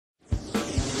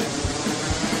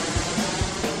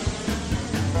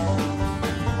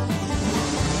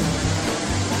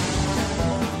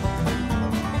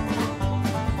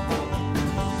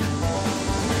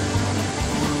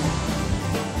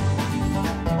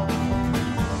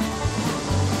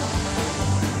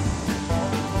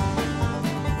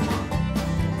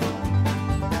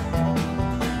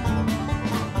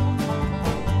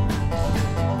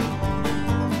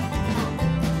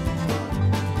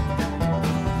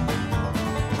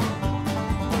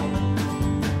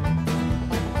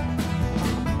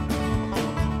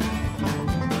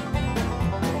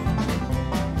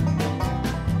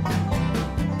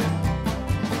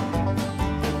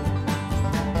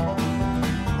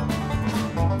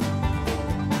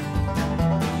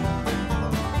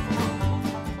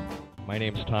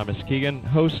Thomas Keegan,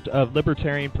 host of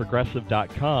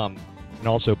LibertarianProgressive.com and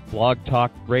also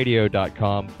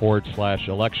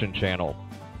blogtalkradio.com/election channel.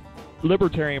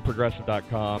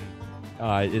 LibertarianProgressive.com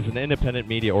is an independent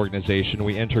media organization.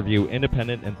 We interview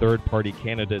independent and third-party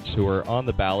candidates who are on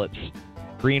the ballots,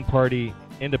 Green Party,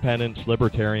 Independents,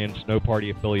 Libertarians, no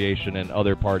party affiliation, and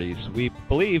other parties. We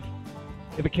believe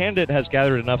if a candidate has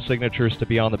gathered enough signatures to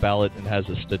be on the ballot and has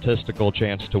a statistical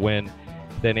chance to win,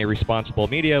 then a responsible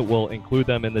media will include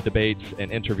them in the debates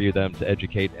and interview them to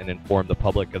educate and inform the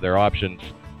public of their options.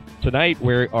 Tonight,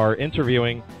 we are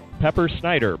interviewing Pepper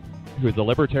Snyder, who is a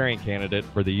Libertarian candidate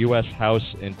for the U.S. House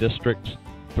in District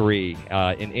 3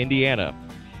 in Indiana.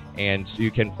 And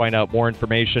you can find out more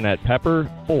information at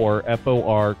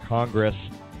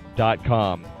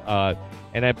pepper4congress.com.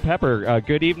 And at Pepper,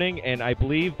 good evening, and I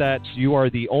believe that you are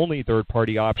the only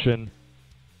third-party option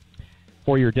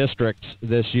for your district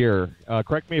this year.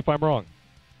 Correct me if I'm wrong.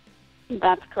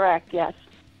 That's correct, yes.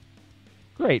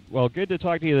 Great. Well, good to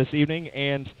talk to you this evening.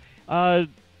 And so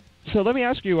let me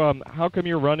ask you, how come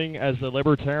you're running as a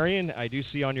Libertarian? I do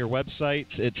see on your website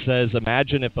it says,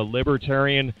 imagine if a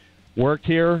Libertarian worked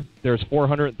here. There's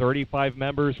 435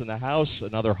 members in the House,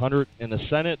 another 100 in the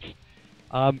Senate.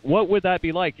 What would that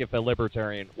be like if a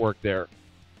Libertarian worked there?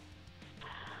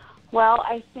 Well,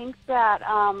 I think that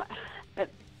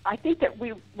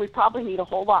we probably need a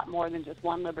whole lot more than just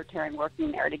one Libertarian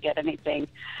working there to get anything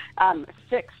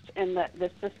fixed in the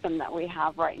system that we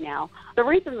have right now. The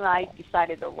reason that I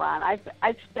decided to run, I've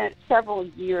spent several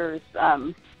years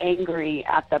angry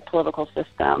at the political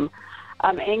system.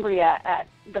 I'm angry at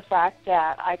the fact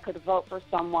that I could vote for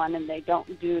someone and they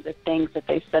don't do the things that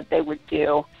they said they would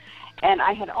do. And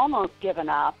I had almost given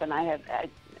up, and I had,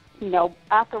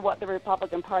 after what the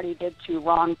Republican Party did to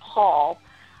Ron Paul,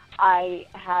 I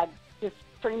had just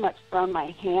pretty much thrown my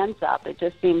hands up. It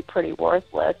just seemed pretty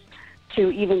worthless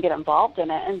to even get involved in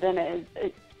it. And then,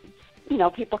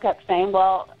 people kept saying,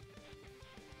 well,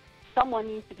 someone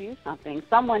needs to do something.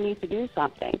 Someone needs to do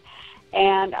something.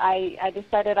 And I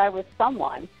decided I was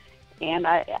someone. And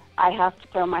I have to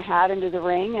throw my hat into the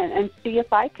ring and see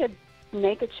if I could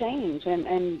make a change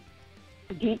and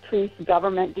decrease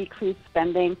government, decrease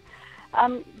spending,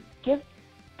 give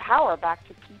power back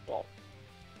to people.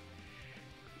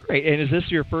 Great. And is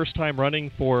this your first time running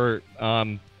for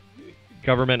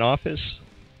government office?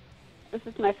 This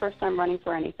is my first time running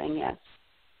for anything, yes.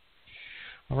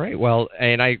 All right. Well,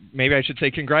 and maybe I should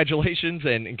say congratulations,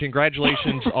 and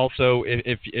congratulations also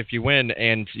if you win,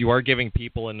 and you are giving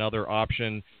people another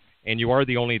option, and you are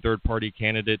the only third-party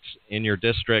candidates in your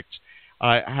district.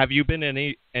 Have you been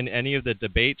in any of the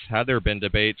debates? Have there been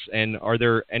debates, and are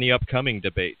there any upcoming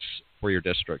debates for your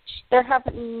districts? There have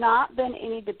not been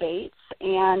any debates,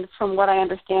 and from what I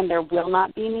understand, there will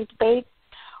not be any debates.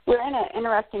 We're in an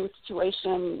interesting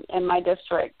situation in my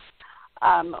district.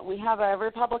 We have a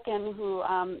Republican who,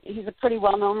 he's a pretty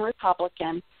well-known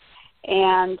Republican,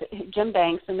 and Jim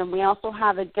Banks, and then we also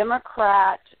have a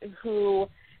Democrat who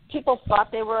people thought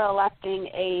they were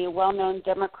electing a well-known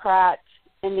Democrat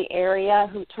in the area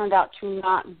who turned out to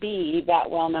not be that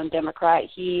well-known Democrat.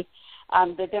 The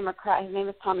Democrat, his name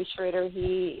is Tommy Schrader.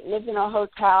 He lives in a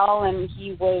hotel, and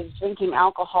he was drinking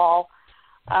alcohol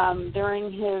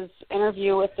during his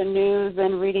interview with the news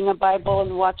and reading a Bible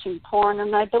and watching porn,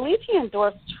 and I believe he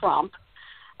endorsed Trump.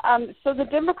 So the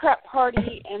Democrat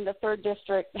Party in the 3rd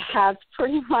District has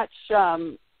pretty much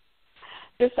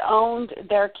disowned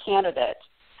their candidate.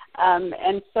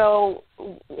 And so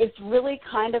it's really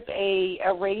kind of a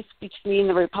race between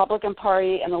the Republican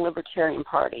Party and the Libertarian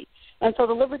Party. And so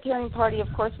the Libertarian Party,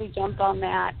 of course, we jumped on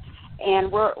that,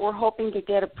 and we're hoping to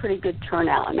get a pretty good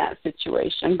turnout in that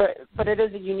situation. But it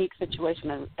is a unique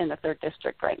situation in the 3rd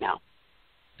District right now.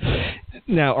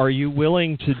 Now, are you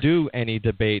willing to do any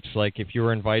debates? Like if you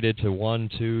were invited to 1,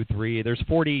 2, 3, there's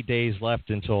 40 days left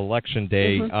until Election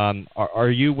Day. Mm-hmm. Are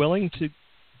you willing to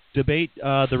debate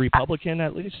the Republican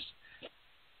at least?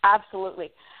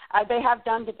 Absolutely. They have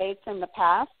done debates in the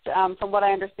past. From what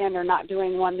I understand, they're not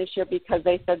doing one this year because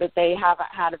they said that they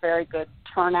haven't had a very good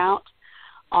turnout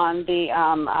on the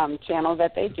channel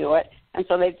that they do it, and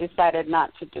so they've decided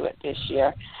not to do it this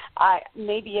year.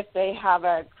 Maybe if they have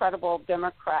a credible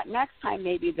Democrat next time,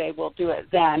 maybe they will do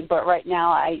it then, but right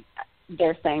now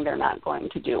they're saying they're not going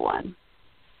to do one.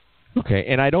 Okay,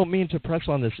 and I don't mean to press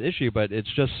on this issue, but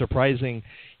it's just surprising,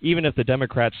 even if the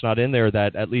Democrat's not in there,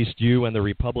 that at least you and the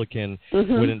Republican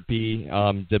wouldn't be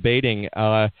debating.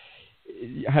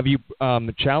 Have you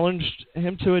challenged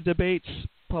him to a debate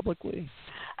publicly?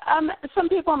 Some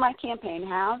people in my campaign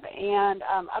have, and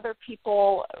other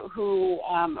people who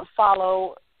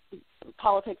follow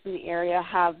politics in the area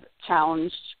have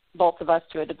challenged both of us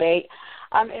to a debate.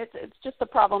 It's just a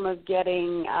problem of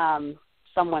getting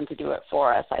someone to do it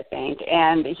for us, I think,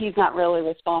 and he's not really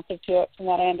responsive to it from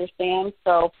what I understand,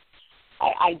 so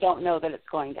I don't know that it's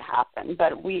going to happen,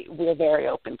 but we're very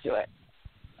open to it.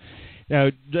 Now,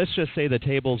 let's just say the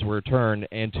tables were turned,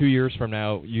 and 2 years from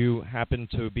now, you happen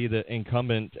to be the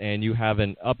incumbent, and you have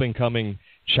an up-and-coming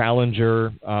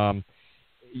challenger, and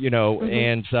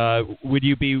would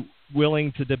you be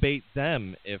willing to debate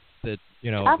them if the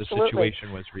Absolutely. the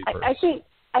situation was reversed?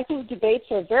 I think debates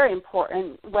are very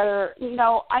important. Whether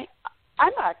I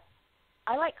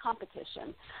like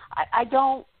competition. I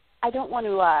don't want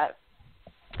to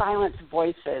silence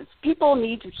voices. People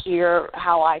need to hear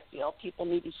how I feel. People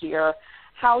need to hear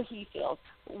how he feels,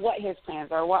 what his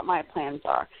plans are, what my plans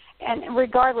are. And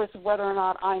regardless of whether or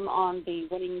not I'm on the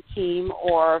winning team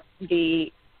or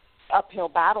the uphill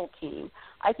battle team,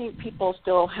 I think people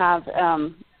still have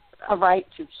a right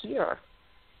to hear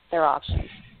their options.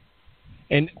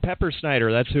 And Pepper Snyder,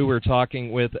 that's who we're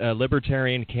talking with,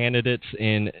 Libertarian candidates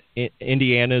in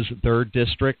Indiana's 3rd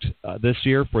District this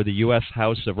year for the U.S.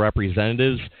 House of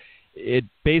Representatives. It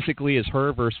basically is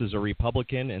her versus a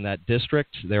Republican in that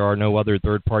district. There are no other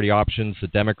third-party options. The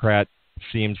Democrat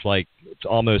seems like it's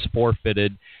almost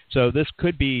forfeited. So this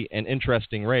could be an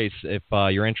interesting race if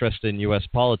you're interested in U.S.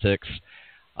 politics.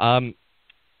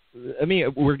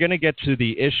 We're going to get to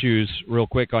the issues real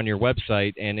quick on your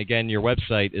website. And again, your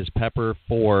website is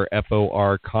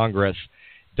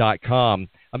pepper4congress.com.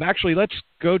 Actually, let's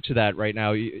go to that right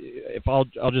now.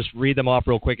 I'll just read them off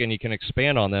real quick and you can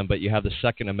expand on them. But you have the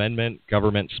Second Amendment,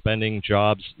 government spending,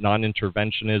 jobs,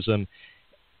 non-interventionism,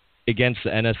 against the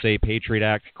NSA Patriot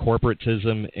Act,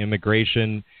 corporatism,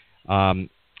 immigration,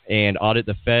 and audit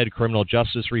the Fed, criminal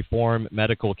justice reform,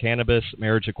 medical cannabis,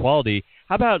 marriage equality.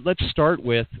 How about let's start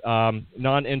with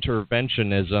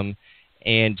non-interventionism,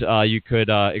 and you could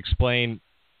explain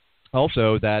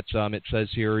also that it says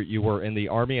here you were in the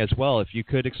Army as well. If you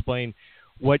could explain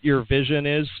what your vision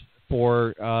is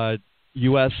for the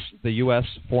U.S.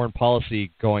 foreign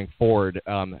policy going forward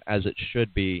as it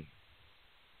should be.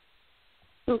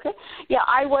 Okay. Yeah,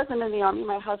 I wasn't in the Army.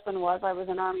 My husband was. I was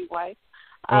an Army wife.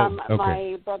 Okay.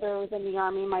 My brother was in the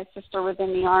Army. My sister was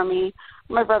in the Army.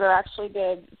 My brother actually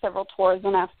did several tours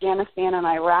in Afghanistan and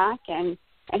Iraq, and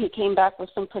he came back with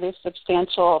some pretty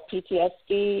substantial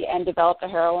PTSD and developed a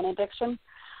heroin addiction.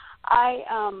 I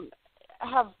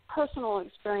have personal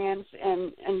experience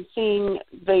in seeing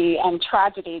the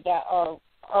tragedy that our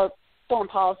foreign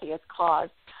policy has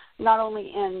caused, not only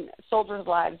in soldiers'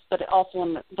 lives, but also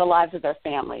in the lives of their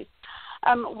families.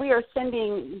 We are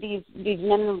sending these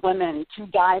men and women to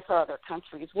die for other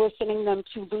countries. We're sending them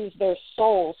to lose their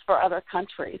souls for other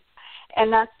countries.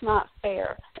 And that's not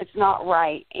fair. It's not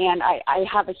right. And I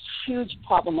have a huge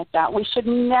problem with that. We should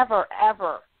never,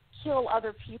 ever kill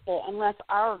other people unless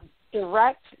our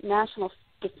direct national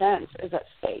defense is at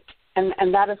stake. And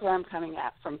that is where I'm coming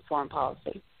at from foreign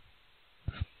policy.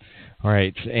 All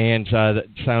right. And that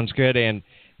sounds good. And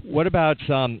what about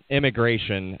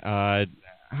immigration?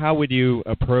 How would you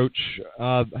approach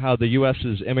how the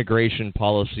U.S.'s immigration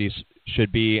policies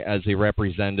should be as a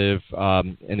representative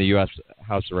in the U.S.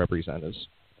 House of Representatives?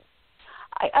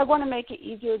 I want to make it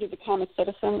easier to become a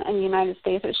citizen in the United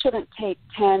States. It shouldn't take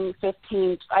 10,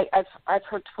 15, I've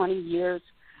heard 20 years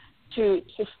to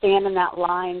stand in that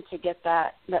line to get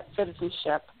that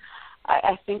citizenship.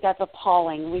 I think that's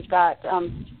appalling. We've got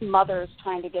mothers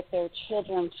trying to get their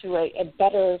children to a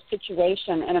better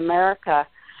situation in America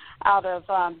out of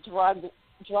drug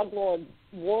lord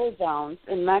war zones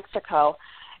in Mexico,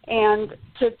 and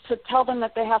to tell them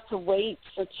that they have to wait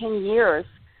for 10 years,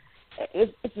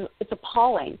 it's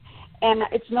appalling. And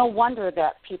it's no wonder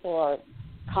that people are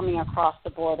coming across the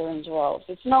border in droves.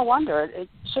 It's no wonder. It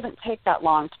shouldn't take that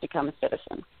long to become a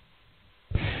citizen.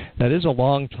 That is a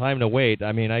long time to wait.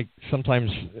 I mean, I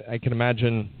can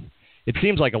imagine. It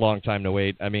seems like a long time to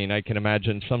wait. I mean, I can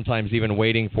imagine sometimes even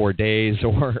waiting for days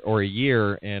or a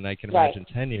year, and I can imagine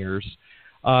 10 years.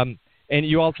 And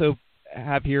you also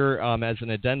have here, as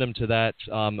an addendum to that,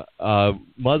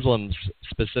 Muslims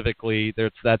specifically.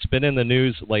 That's been in the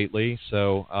news lately.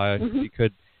 So you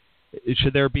could.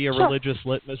 Should there be a religious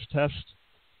litmus test?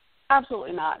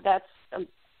 Absolutely not. That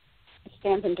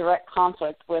stands in direct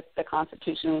conflict with the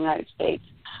Constitution of the United States.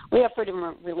 We have freedom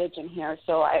of religion here,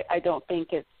 so I don't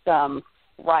think it's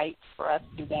right for us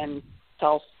to then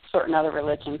tell certain other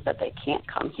religions that they can't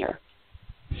come here.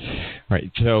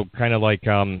 Right. So kind of like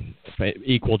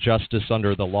equal justice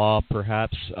under the law,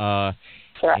 perhaps.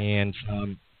 Correct. And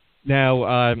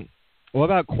now, what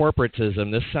about corporatism?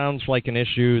 This sounds like an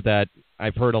issue that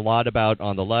I've heard a lot about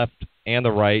on the left, and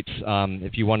the rights,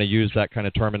 if you want to use that kind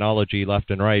of terminology, left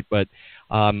and right. But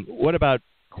what about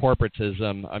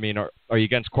corporatism? I mean, are you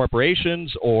against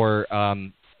corporations, or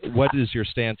what is your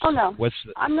stance? Oh, no.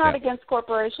 I'm not against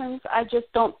corporations. I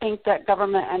just don't think that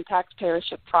government and taxpayers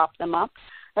should prop them up.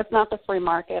 That's not the free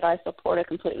market. I support a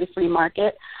completely free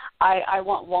market. I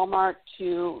want Walmart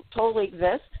to totally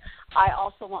exist. I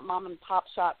also want mom and pop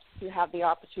shops to have the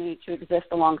opportunity to exist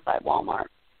alongside Walmart.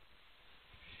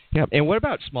 Yeah, and what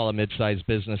about small and mid-sized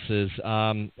businesses?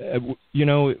 What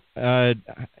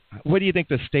do you think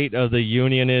the state of the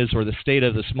union is, or the state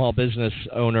of the small business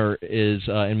owner is,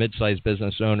 and mid-sized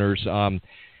business owners?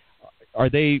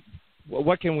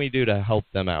 What can we do to help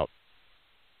them out?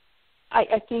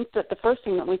 I think that the first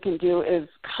thing that we can do is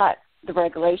cut the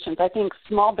regulations. I think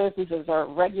small businesses are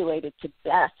regulated to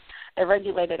death. They're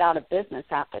regulated out of business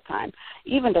half the time.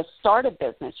 Even to start a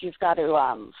business, you've got to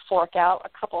fork out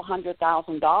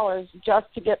 $200,000 just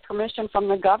to get permission from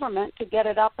the government to get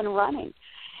it up and running.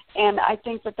 And I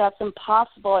think that that's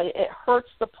impossible. It hurts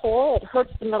the poor. It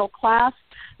hurts the middle class.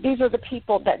 These are the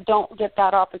people that don't get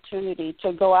that opportunity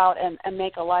to go out and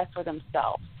make a life for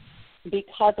themselves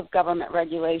because of government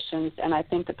regulations. And I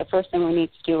think that the first thing we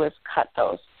need to do is cut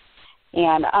those.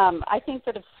 And I think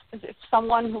that if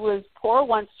someone who is poor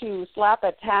wants to slap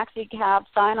a taxi cab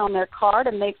sign on their car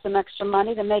to make some extra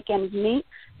money to make ends meet,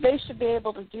 they should be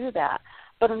able to do that.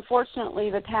 But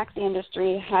unfortunately, the taxi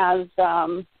industry has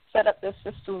set up this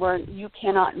system where you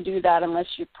cannot do that unless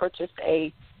you purchase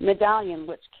a medallion,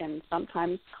 which can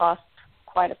sometimes cost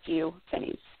quite a few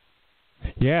pennies.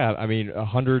 Yeah, I mean,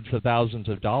 hundreds of thousands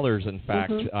of dollars, in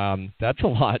fact. Mm-hmm. That's a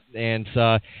lot. And,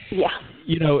 yeah.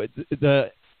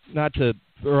 Not to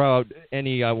throw out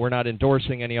any, we're not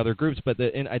endorsing any other groups, but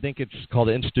I think it's called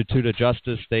the Institute of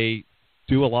Justice. They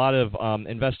do a lot of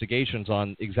investigations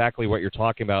on exactly what you're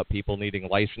talking about, people needing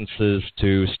licenses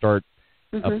to start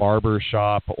a barber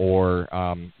shop or,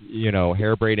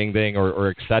 hair braiding thing or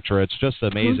et cetera. It's just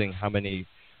amazing how many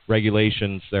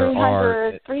regulations there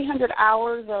are. 300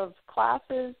 hours of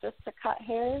classes just to cut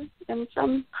hair, and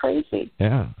some crazy.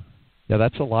 Yeah,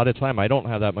 that's a lot of time. I don't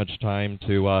have that much time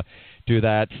to do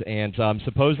that. And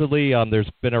supposedly there's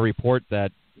been a report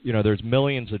that, there's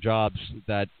millions of jobs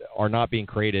that are not being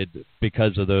created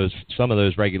because of some of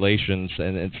those regulations.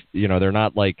 And it's, they're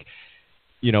not like,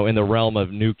 in the realm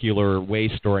of nuclear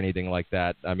waste or anything like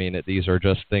that. I mean, these are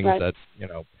just things that,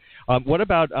 what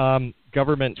about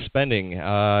government spending?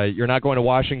 You're not going to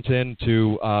Washington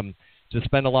to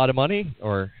spend a lot of money,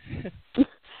 or?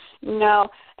 No.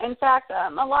 In fact,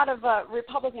 a lot of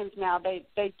Republicans now, they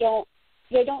don't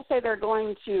say they're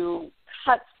going to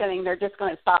cut spending. They're just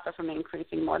going to stop it from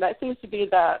increasing more. That seems to be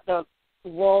the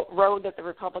road that the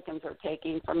Republicans are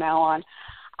taking from now on.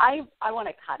 I want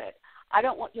to cut it. I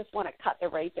don't just want to cut the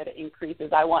rate that it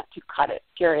increases. I want to cut it,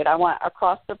 period. I want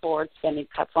across the board spending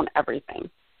cuts on everything.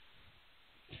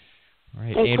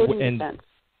 Right. Including defense.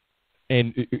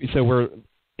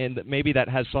 And maybe that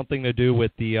has something to do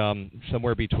with the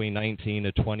somewhere between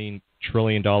 $19 to $20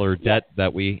 trillion debt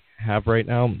that we have right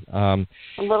now. A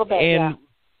little bit, yeah.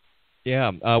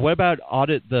 Yeah. What about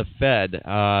audit the Fed?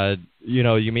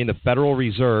 You mean the Federal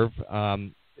Reserve?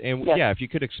 If you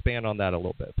could expand on that a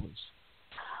little bit, please.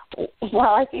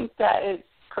 Well, I think that it's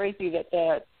crazy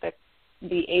that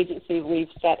the agency we've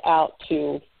set out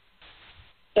to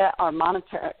set our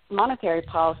monetary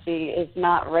policy is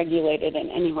not regulated in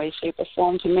any way, shape, or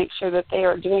form to make sure that they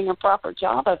are doing a proper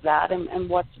job of that and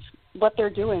what they're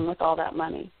doing with all that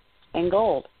money and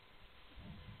gold.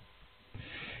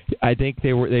 I think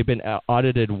they've been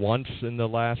audited once in the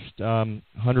last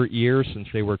 100 years since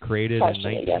they were created in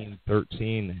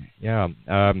 1913. Yes.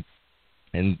 Yeah,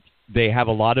 and they have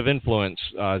a lot of influence,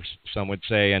 some would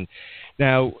say. And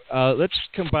now let's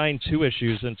combine two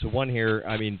issues into one here.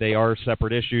 I mean, they are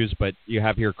separate issues, but you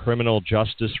have here criminal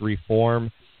justice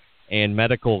reform and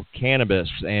medical cannabis.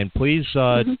 And please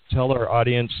tell our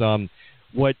audience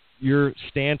what your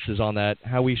stance is on that,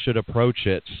 how we should approach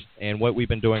it, and what we've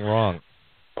been doing wrong.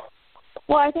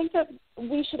 Well, I think that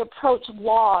we should approach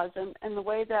laws in the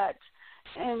way that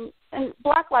and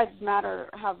Black Lives Matter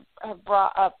have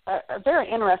brought up a very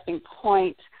interesting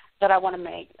point that I want to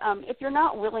make. If you're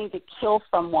not willing to kill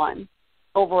someone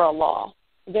over a law,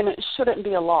 then it shouldn't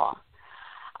be a law.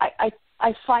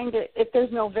 I find it, if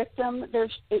there's no victim,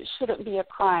 it shouldn't be a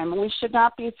crime. We should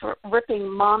not be ripping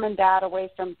mom and dad away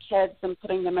from kids and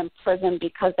putting them in prison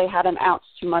because they had an ounce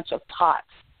too much of pot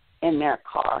in their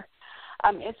car.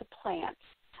 It's a plant.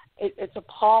 It's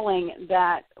appalling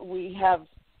that we have,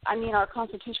 our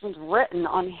Constitution was written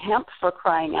on hemp, for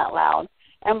crying out loud,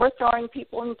 and we're throwing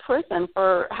people in prison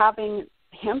for having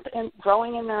hemp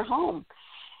growing in their home.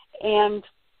 And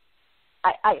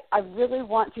I really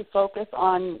want to focus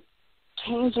on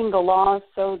changing the laws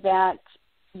so that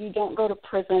you don't go to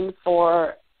prison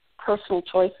for personal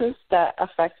choices that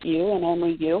affect you and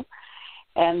only you,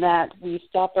 and that we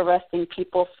stop arresting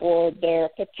people for their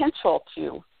potential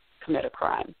to commit a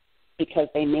crime because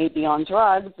they may be on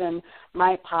drugs and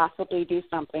might possibly do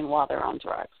something while they're on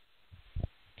drugs.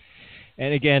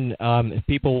 And again, if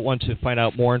people want to find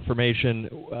out more information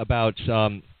about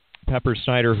Pepper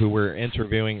Snyder, who we're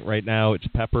interviewing right now, it's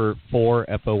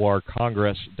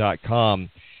pepper4Congress.com.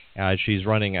 She's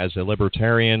running as a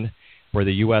Libertarian for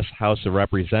the U.S. House of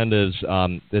Representatives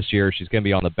this year. She's going to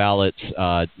be on the ballot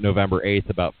November 8th,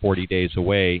 about 40 days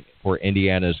away, for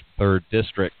Indiana's 3rd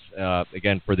District,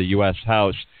 again, for the U.S.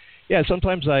 House. Yeah,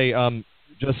 sometimes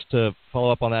just to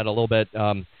follow up on that a little bit,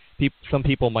 some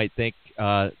people might think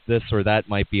this or that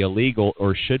might be illegal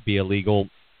or should be illegal,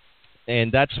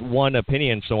 and that's one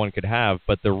opinion someone could have,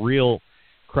 but the real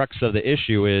crux of the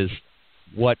issue is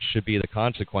what should be the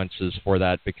consequences for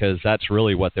that, because that's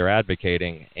really what they're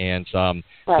advocating. And so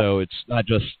it's not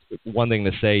just one thing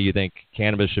to say you think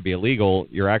cannabis should be illegal.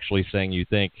 You're actually saying you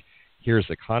think here's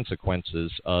the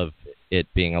consequences of it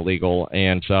being illegal.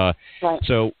 And so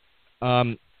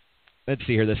let's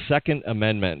see here, the Second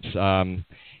Amendment.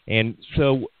 And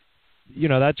so, you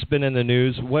know, that's been in the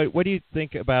news. What do you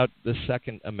think about the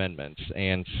Second Amendment?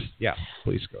 And, yeah,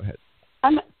 please go ahead.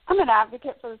 I'm an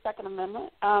advocate for the Second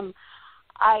Amendment.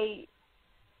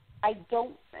 I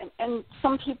don't, and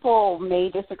some people may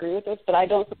disagree with this, but I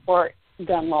don't support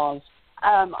gun laws.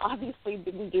 Obviously,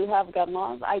 we do have gun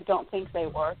laws. I don't think they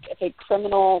work. If a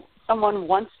someone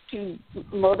wants to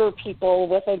murder people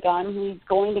with a gun, he's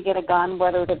going to get a gun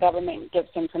whether the government gives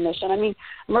him permission. I mean,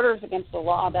 murder is against the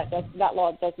law. That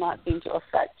law does not seem to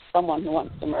affect someone who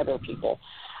wants to murder people.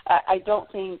 I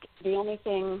don't think the only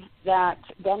thing that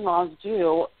gun laws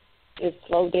do is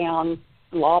slow down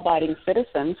law-abiding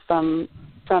citizens from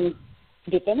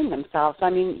defending themselves. I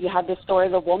mean, you had this story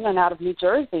of a woman out of New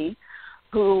Jersey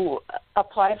who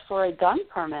applied for a gun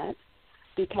permit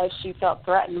because she felt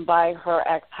threatened by her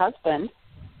ex-husband,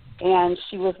 and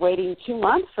she was waiting 2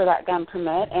 months for that gun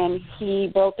permit, and he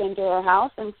broke into her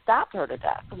house and stabbed her to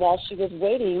death while she was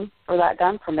waiting for that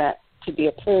gun permit to be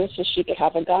approved so she could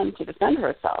have a gun to defend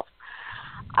herself.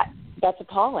 That's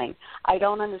appalling. I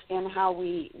don't understand how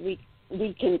we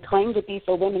can claim to be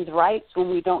for women's rights when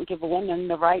we don't give women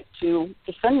the right to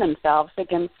defend themselves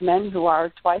against men who are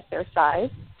twice their size,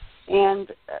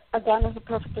 and a gun is a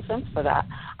perfect defense for that.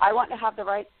 I want to have the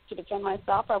right to defend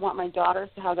myself. I want my daughters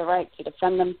to have the right to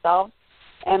defend themselves,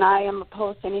 and I am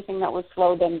opposed to anything that would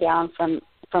slow them down from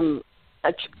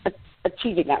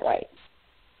achieving that right.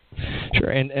 Sure,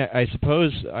 and I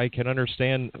suppose I can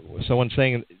understand someone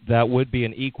saying that would be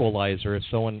an equalizer if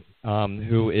someone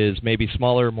who is maybe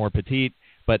smaller, more petite,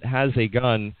 but has a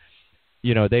gun,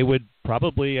 you know, they would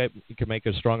probably, you could make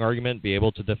a strong argument, be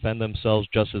able to defend themselves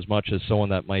just as much as someone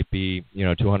that might be, you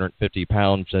know, 250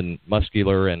 pounds and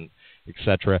muscular and et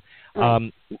cetera.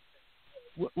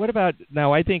 What about,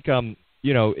 now I think,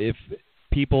 you know, if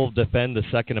people defend the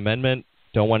Second Amendment,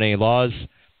 don't want any laws,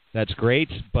 that's great,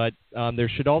 but there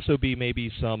should also be maybe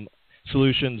some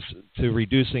solutions to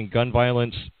reducing gun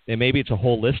violence, and maybe it's a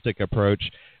holistic approach,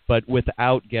 but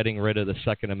without getting rid of the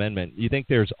Second Amendment. You think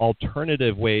there's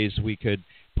alternative ways we could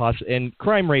and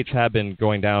crime rates have been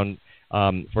going down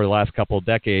for the last couple of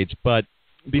decades, but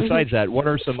besides that, what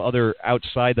are some other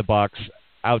outside the box,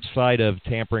 outside of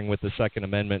tampering with the Second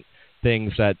Amendment,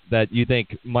 things that you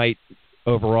think might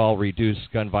overall reduce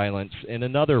gun violence in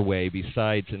another way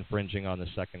besides infringing on the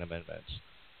Second Amendment?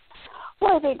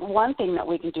 Well, I think one thing that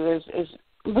we can do is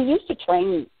we used to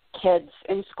train kids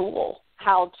in school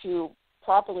how to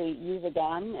properly use a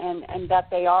gun and that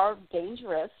they are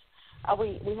dangerous.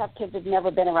 We have kids who've never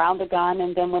been around a gun,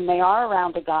 and then when they are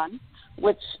around a gun,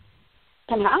 which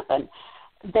can happen,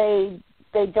 they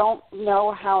don't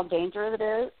know how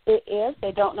dangerous it is.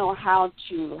 They don't know how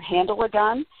to handle a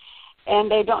gun, and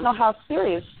they don't know how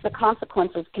serious the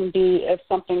consequences can be if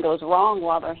something goes wrong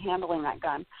while they're handling that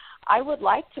gun. I would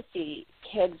like to see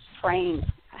kids trained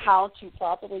how to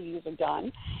properly use a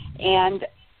gun and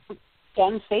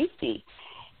gun safety.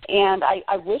 And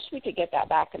I wish we could get that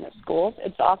back in the schools.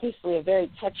 It's obviously a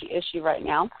very touchy issue right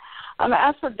now.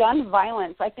 As for gun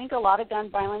violence, I think a lot of gun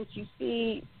violence you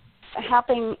see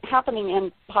happening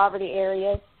in poverty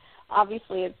areas.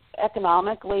 Obviously, it's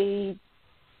economic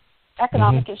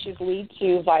issues lead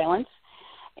to violence.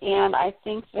 And I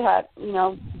think that, you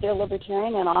know, they're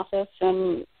Libertarian in office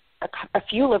and a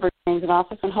few Libertarians in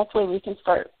office, and hopefully we can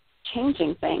start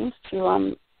changing things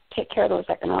to take care of those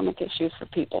economic issues for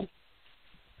people.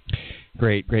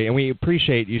 Great. And we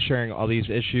appreciate you sharing all these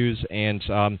issues.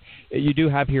 And you do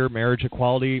have here marriage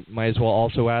equality. Might as well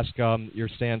also ask your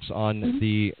stance on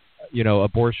the,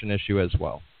 abortion issue as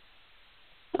well.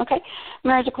 Okay.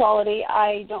 Marriage equality,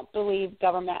 I don't believe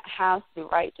government has the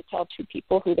right to tell two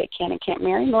people who they can and can't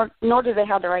marry, nor do they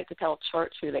have the right to tell a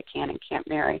church who they can and can't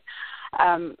marry.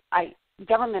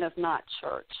 Government is not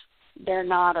church. They're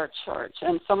not our church.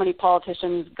 And so many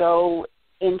politicians go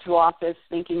into office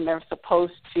thinking they're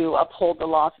supposed to uphold the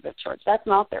laws of the church. That's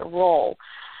not their role.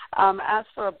 As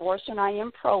for abortion, I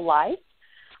am pro-life.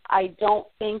 I don't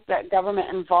think that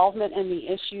government involvement in the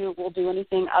issue will do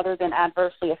anything other than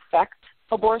adversely affect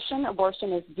abortion.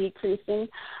 Abortion is decreasing.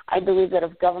 I believe that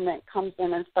if government comes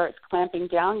in and starts clamping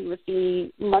down, you would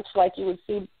see, much like you've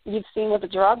seen with the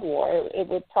drug war, it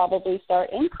would probably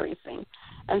start increasing.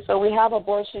 And so we have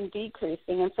abortion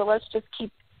decreasing. And so let's just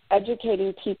keep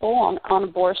educating people on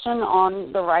abortion,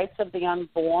 on the rights of the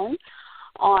unborn,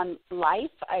 on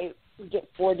life. I get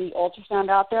 4D ultrasound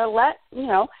out there.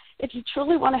 If you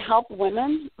truly want to help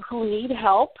women who need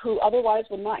help, who otherwise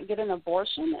would not get an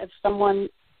abortion, if someone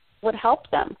would help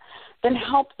them, then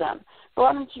help them. Go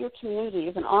out into your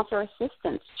communities and offer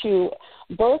assistance to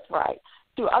Birthright,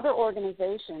 to other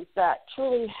organizations that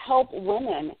truly help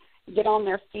women get on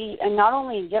their feet, and not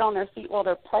only get on their feet while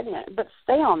they're pregnant, but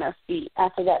stay on their feet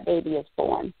after that baby is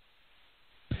born.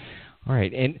 All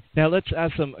right, and now let's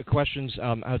ask some questions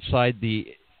outside the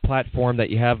platform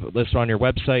that you have listed on your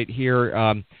website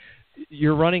here.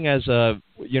 You're running as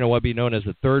what would be known as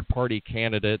a third-party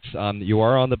candidate. You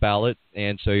are on the ballot,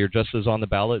 and so you're just as on the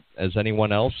ballot as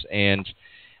anyone else. And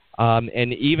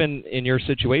even in your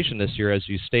situation this year, as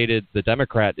you stated, the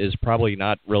Democrat is probably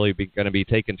not really going to be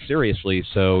taken seriously.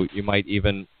 So you might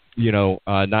even,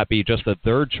 not be just the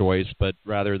third choice, but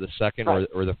rather the second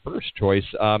or the first choice.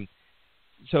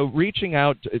 So reaching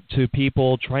out to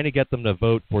people, trying to get them to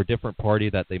vote for a different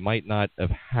party that they might not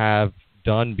have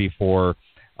done before.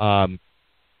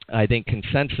 I think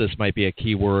consensus might be a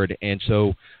key word. And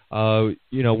so,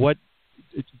 what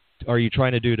are you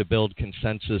trying to do to build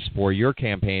consensus for your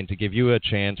campaign to give you a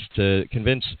chance to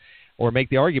convince or make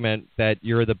the argument that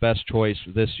you're the best choice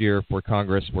this year for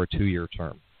Congress for a 2-year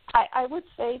term? I would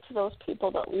say to those people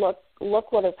that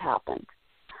look what has happened.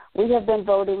 We have been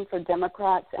voting for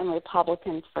Democrats and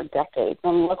Republicans for decades,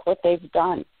 and look what they've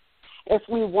done. If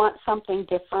we want something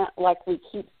different, like we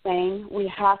keep saying,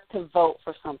 we have to vote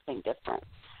for something different.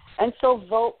 And so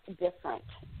vote different.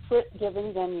 Quit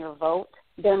giving them your vote.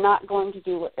 They're not going to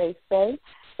do what they say.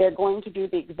 They're going to do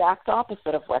the exact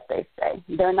opposite of what they say.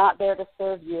 They're not there to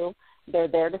serve you. They're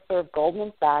there to serve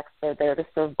Goldman Sachs. They're there to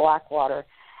serve Blackwater,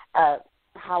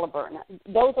 Halliburton.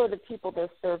 Those are the people they're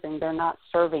serving. They're not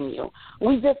serving you.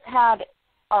 We just had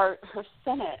our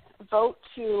Senate vote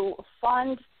to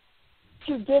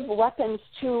give weapons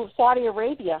to Saudi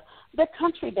Arabia. The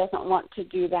country doesn't want to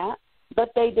do that,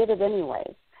 but they did it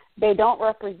anyways. They don't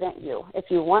represent you. If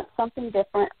you want something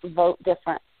different, vote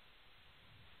different.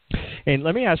 And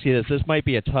let me ask you this. This might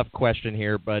be a tough question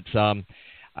here, but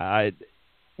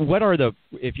what are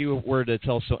if you were to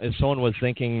tell, if someone was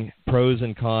thinking pros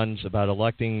and cons about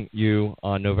electing you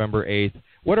on November 8th,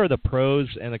 what are the pros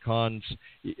and the cons?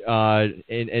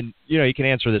 And you can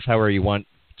answer this however you want,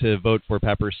 to vote for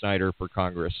Pepper Snyder for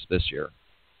Congress this year?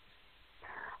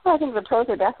 Well, I think the pros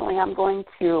are definitely I'm going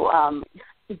to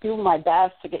do my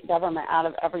best to get government out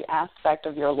of every aspect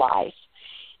of your life.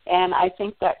 And I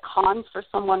think that cons for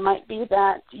someone might be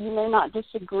that you may not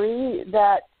disagree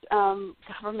that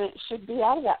government should be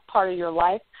out of that part of your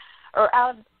life or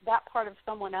out of that part of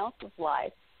someone else's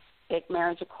life. Take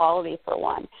marriage equality for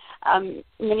one.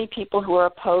 Many people who are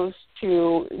opposed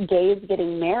to gays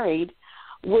getting married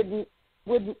would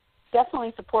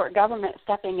definitely support government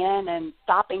stepping in and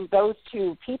stopping those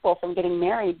two people from getting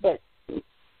married, but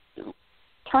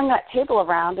turn that table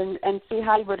around and see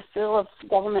how you would feel if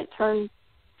government turned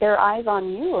their eyes on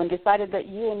you and decided that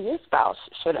you and your spouse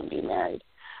shouldn't be married.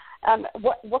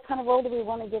 What kind of role do we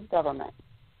want to give government?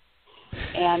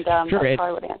 And sure, that's how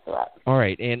I would answer that. All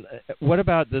right. And what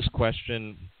about this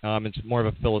question? It's more of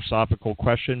a philosophical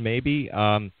question, maybe.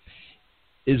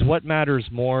 Is what matters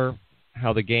more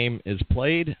how the game is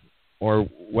played or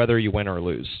whether you win or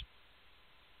lose?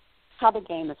 How the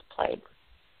game is played.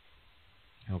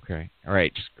 Okay. All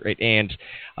right. Great. And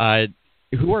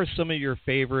who are some of your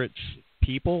favorite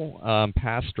people,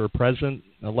 past or present,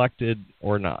 elected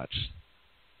or not?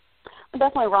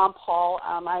 Definitely Ron Paul.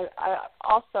 I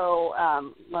also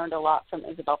learned a lot from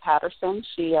Isabel Patterson.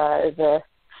 She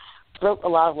wrote a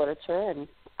lot of literature, and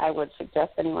I would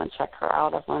suggest anyone check her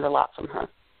out. I've learned a lot from her.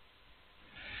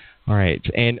 All right.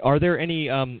 And are there any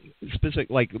specific,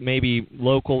 like maybe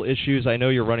local issues? I know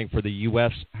you're running for the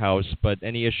U.S. House, but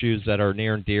any issues that are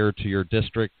near and dear to your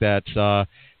district that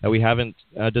we haven't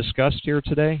discussed here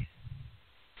today?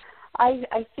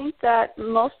 I think that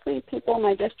mostly people in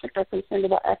my district are concerned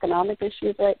about economic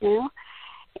issues right now.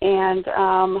 And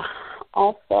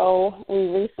also, we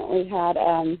recently had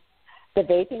the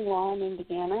vaping law in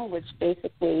Indiana, which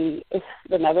basically is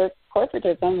another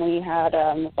corporatism. We had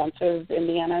a bunch of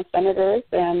Indiana senators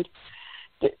and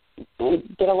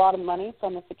did a lot of money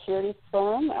from a securities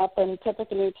firm up in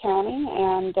Tippecanoe County,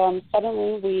 and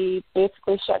suddenly we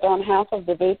basically shut down half of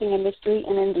the vaping industry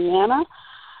in Indiana.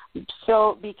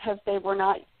 So because they were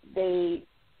not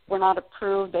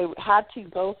approved, they had to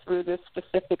go through this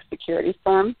specific securities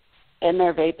firm in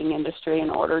their vaping industry in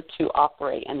order to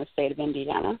operate in the state of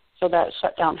Indiana. So that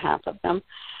shut down half of them.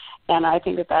 And I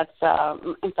think that's,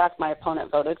 in fact, my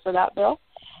opponent voted for that bill.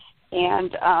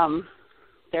 And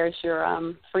there's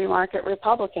your free market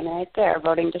Republican right there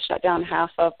voting to shut down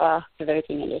half of the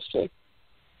vaping industry.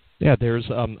 Yeah, there's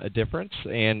a difference.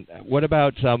 And what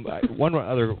about one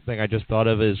other thing I just thought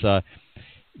of is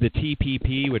the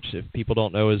TPP, which if people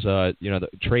don't know is the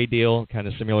trade deal, kind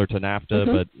of similar to NAFTA,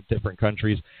 but different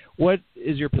countries. What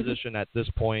is your position at this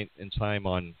point in time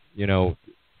on,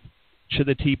 should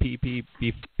the TPP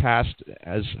be passed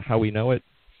as how we know it?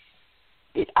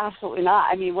 Absolutely not.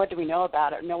 I mean, what do we know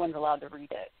about it? No one's allowed to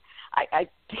read it. I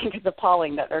think it's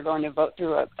appalling that they're going to vote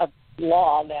through a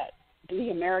law that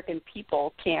the American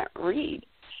people can't read.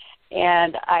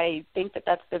 And I think that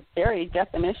that's the very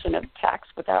definition of tax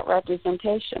without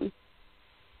representation.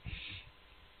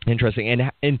 Interesting.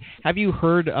 And have you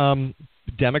heard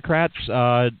Democrats,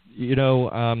 support?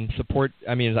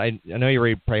 I mean, I know you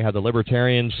already probably have the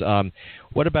Libertarians.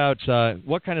 What about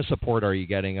what kind of support are you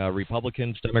getting?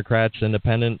 Republicans, Democrats,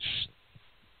 Independents?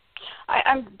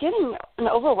 I'm getting an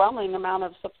overwhelming amount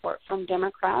of support from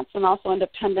Democrats and also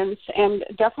Independents, and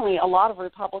definitely a lot of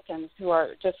Republicans who are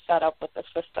just fed up with the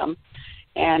system.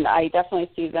 And I definitely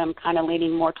see them kind of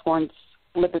leaning more towards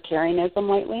libertarianism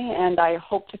lately, and I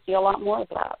hope to see a lot more of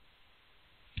that.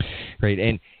 Great.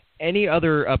 And any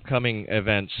other upcoming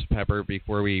events, Pepper,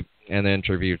 before we end the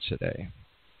interview today?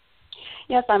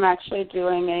 Yes, I'm actually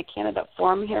doing a candidate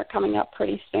forum here coming up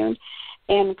pretty soon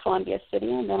in Columbia City,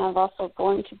 and then I'm also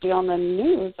going to be on the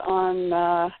news on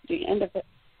the end of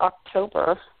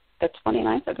October, the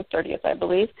 29th or the 30th, I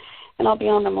believe, and I'll be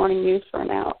on the morning news for an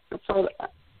hour,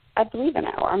 I believe an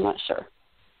hour, I'm not sure.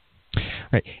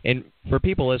 Right, and for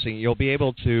people listening, you'll be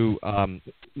able to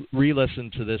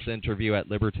re-listen to this interview at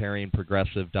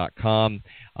libertarianprogressive.com.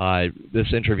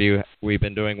 This interview we've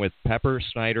been doing with Pepper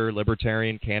Snyder,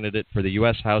 Libertarian candidate for the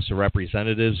U.S. House of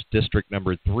Representatives, District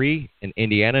Number 3 in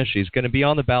Indiana. She's going to be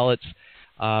on the ballots,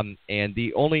 and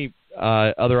the only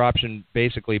other option,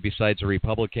 basically, besides a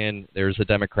Republican, there's a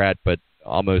Democrat, but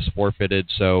almost forfeited.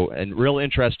 So, a real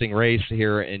interesting race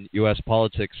here in U.S.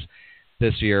 politics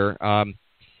this year.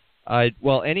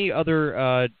 Well, any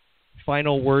other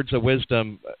final words of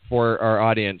wisdom for our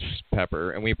audience,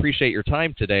 Pepper? And we appreciate your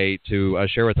time today to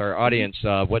share with our audience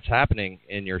what's happening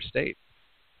in your state.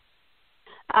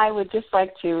 I would just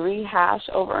like to rehash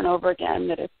over and over again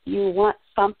that if you want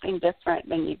something different,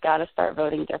 then you've got to start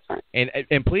voting different. And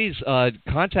please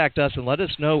contact us and let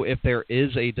us know if there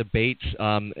is a debate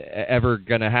ever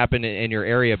going to happen in your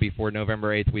area before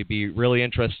November 8th. We'd be really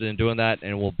interested in doing that,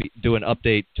 and we'll do an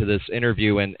update to this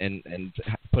interview and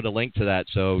put a link to that.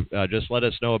 So just let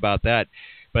us know about that.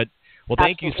 But, well,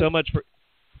 thank you so much.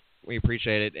 We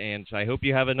appreciate it, and I hope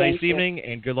you have a nice evening,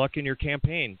 and good luck in your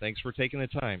campaign. Thanks for taking the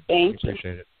time. Thank you.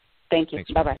 Appreciate it. Thank you.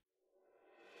 Bye-bye.